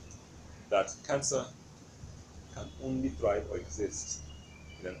 that cancer can only thrive or exist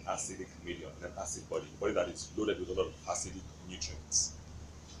in an acidic medium, in an acid body, a body that is loaded with a lot of acidic nutrients.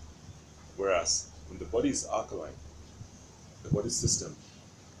 Whereas when the body is alkaline, the body system,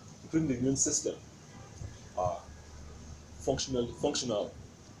 including the immune system, are functional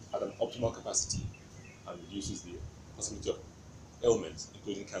at an optimal capacity and reduces the possibility of ailments,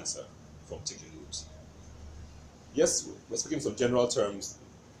 including cancer, from taking root. Yes, we're speaking some general terms,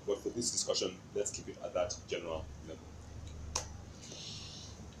 but for this discussion, let's keep it at that general level.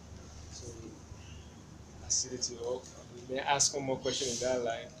 So, acidity. Or may I ask one more question in that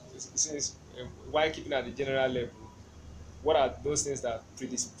line? Since why keeping at the general level, what are those things that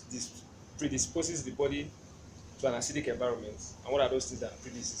predisposes the body to an acidic environment, and what are those things that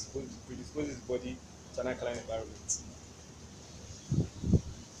predisposes the body to an alkaline environment?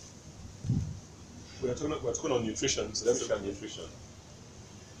 We're talking on nutrition, so let's look at nutrition.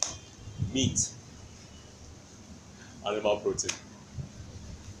 Meat, animal protein.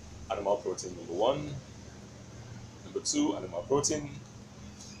 Animal protein, number 1. Number 2, animal protein.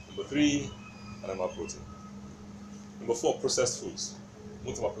 Number 3, animal protein. Number 4, processed foods.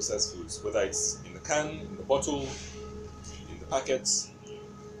 Most of our processed foods, whether it's in the can, in the bottle, in the packets,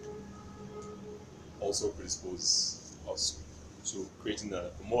 also predispose us to creating a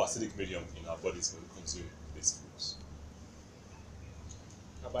more acidic medium in our bodies when we consume these foods.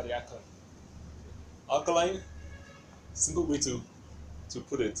 How about the alkaline? Alkaline, simple way to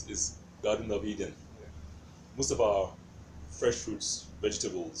put it is Garden of Eden. Most of our fresh fruits,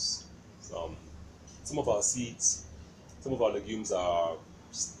 vegetables, some of our seeds, some of our legumes are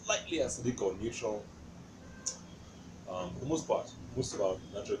slightly acidic or neutral. For the most part, most of our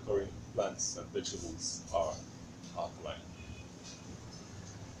naturally occurring plants and vegetables are alkaline.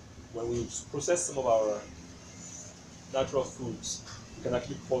 When we process some of our natural foods, we can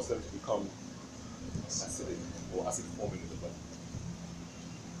actually cause them to become acidic or acid forming in the body.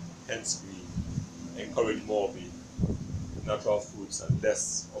 Hence, we encourage more of the natural foods and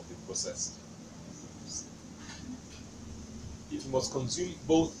less of the processed foods. If you must consume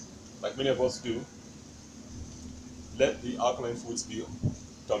both, like many of us do, let the alkaline foods be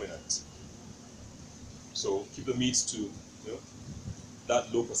dominant. So keep the meats to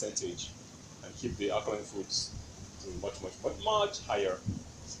that low percentage, and keep the alkaline foods to much higher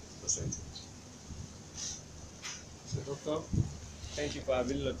percentage. So, Doctor, thank you for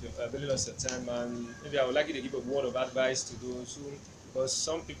availing us your time, and maybe I would like you to give a word of advice to those who, because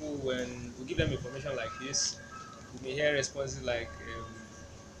some people, when we give them information like this, we may hear responses like,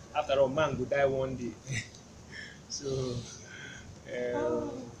 after all, man will die one day. So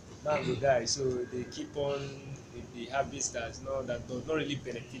man go die. So they keep on with the habits that does not really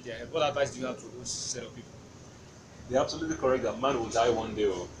benefit their health. What advice do you have for those set of people? They're absolutely correct that man will die one day.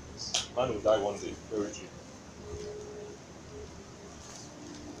 Oh. Man will die one day. Very true.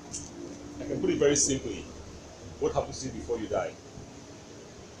 I can put it very simply. What happens to you before you die?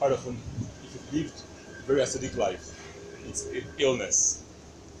 Quite often, if you've lived a very acidic life, it's illness,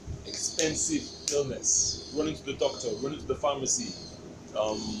 expensive illness, running to the doctor, running to the pharmacy,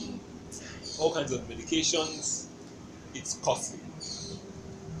 um, all kinds of medications. It's costly.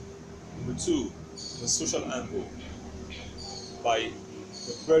 Number two, the social angle. By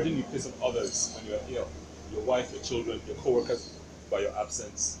the burden you place on others when you're ill, your wife, your children, your co-workers, by your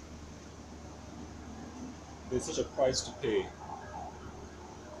absence. There's such a price to pay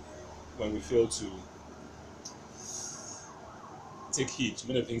when we fail to take heed to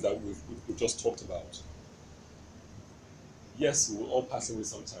many of the things that we've just talked about. Yes, we will all pass away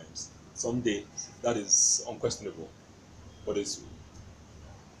sometimes. Someday, that is unquestionable. But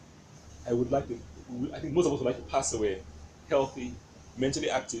I would like to, I think most of us would like to pass away healthy, mentally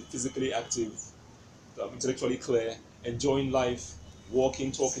active, physically active, intellectually clear, enjoying life,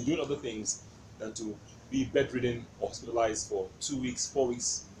 walking, talking, doing other things, than to be bedridden or hospitalized for 2 weeks, 4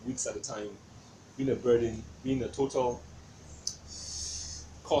 weeks, weeks at a time, being a burden, being a total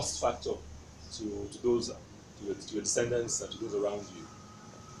cost factor to those, to your descendants and to those around you.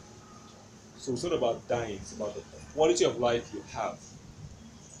 So it's not about dying, it's about the quality of life you have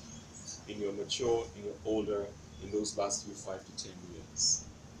in your mature, in your older, in those last few 5 to 10 years.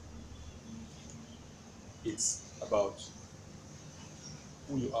 It's about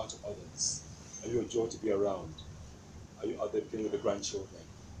who you are to others. Are you a joy to be around? Are you out there playing with the grandchildren?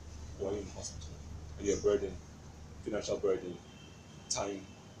 Or are you in hospital? Are you a burden, financial burden, time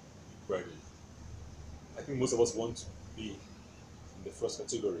burden? I think most of us want to be in the first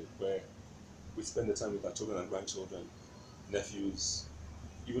category where we spend the time with our children and grandchildren, nephews,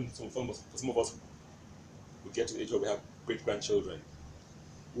 even for some of us, we get to the age where we have great grandchildren.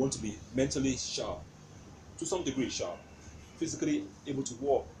 We want to be mentally sharp, to some degree sharp, physically able to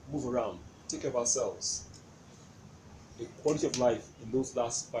walk, move around, take care of ourselves. The quality of life in those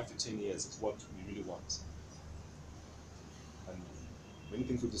last 5 to 10 years is what we really want. And many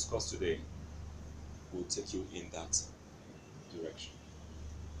things we've discussed today will take you in that direction.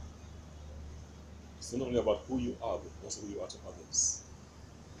 It's not only about who you are, but also who you are to others.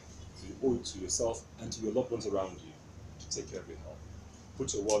 So you owe it to yourself and to your loved ones around you to take care of your health.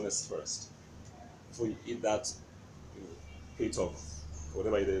 Put your wellness first. Before you eat that plate of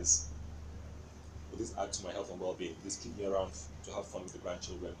whatever it is, will this add to my health and well-being? Will this keep me around to have fun with the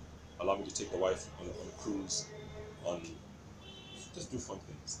grandchildren? Allow me to take the wife on a cruise, on just do fun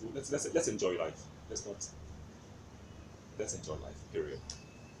things. Let's enjoy life. Let's enjoy life. Period.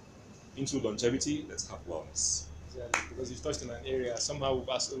 Into longevity, let's have wellness. Exactly, because you've touched on an area somehow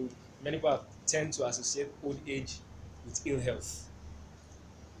many people tend to associate old age with ill health.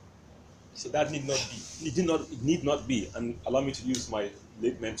 So that need not be. It need not be. And allow me to use my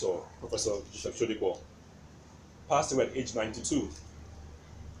late mentor, Professor Bishop Shodiko, passed away at age 92.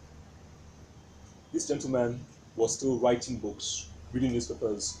 This gentleman was still writing books, reading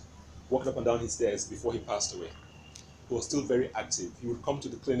newspapers, walking up and down his stairs before he passed away. He was still very active. He would come to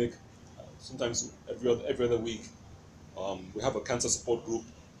the clinic sometimes every other week. We have a cancer support group.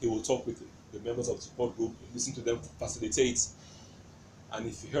 He will talk with the members of the support group, listen to them, facilitate. And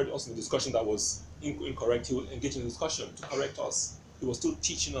if he heard us in the discussion that was incorrect, he would engage in the discussion to correct us. He was still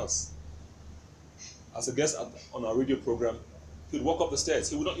teaching us. As a guest on our radio program, he would walk up the stairs.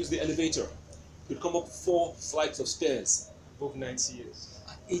 He would not use the elevator. He would come up 4 flights of stairs. Above 90 years.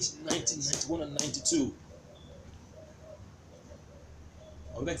 At age 90, 91, and 92.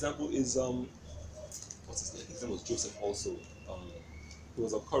 Another example is, what's his name? His name was Joseph also. He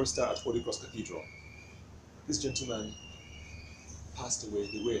was a chorister at Holy Cross Cathedral. This gentleman passed away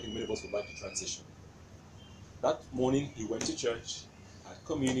the way I think many of us would like to transition. That morning, he went to church, had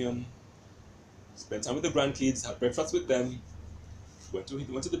communion, spent time with the grandkids, had breakfast with them, went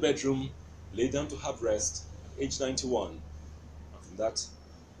to the bedroom, lay down to have rest at age 91. And from that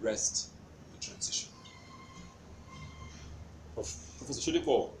rest, the transition. Professor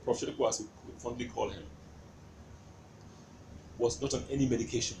Shodipo, Prof. Shodipo as we fondly call him, was not on any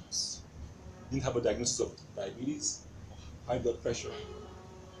medications. Didn't have a diagnosis of diabetes, high blood pressure,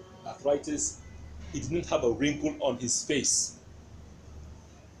 arthritis. He didn't have a wrinkle on his face.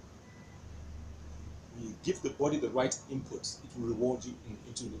 When you give the body the right input, it will reward you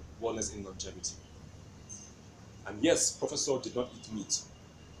into wellness in longevity. And yes, Professor did not eat meat.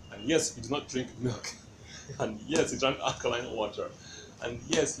 And yes, he did not drink milk. And yes, he drank alkaline water. And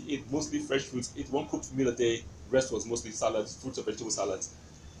yes, he ate mostly fresh fruits, ate one cooked meal a day, rest was mostly salads, fruits or vegetable salads.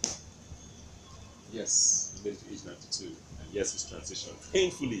 Yes, he made it to age 92. And yes, he's transitioned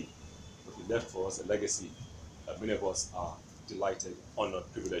painfully, but he left for us a legacy that many of us are delighted, honored,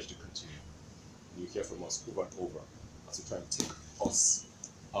 privileged to continue. And you hear from us over and over as we try and take us,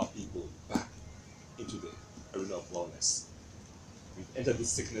 our people, back into the arena of wellness. We've entered this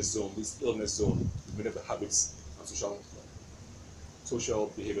sickness zone, this illness zone, with many of the habits and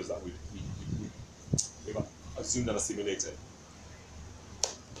social behaviors that we've assumed and assimilated.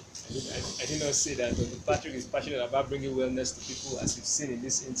 I did not say that, but Patrick is passionate about bringing wellness to people, as we've seen in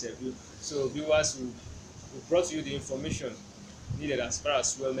this interview. So, viewers, we brought you the information needed as far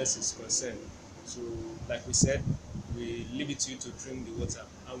as wellness is concerned. So, like we said, we leave it to you to drink the water,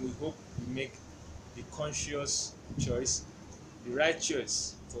 and we hope you make the conscious choice, the right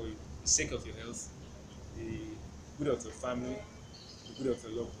choice for the sake of your health, the good of your family, the good of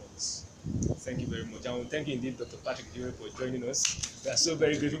your loved ones. Thank you very much. And thank you indeed, Dr. Patrick Jure, for joining us. We are so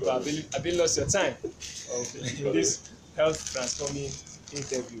very grateful for having lost your time in this health transforming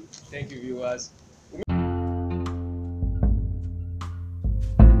interview. Thank you, viewers.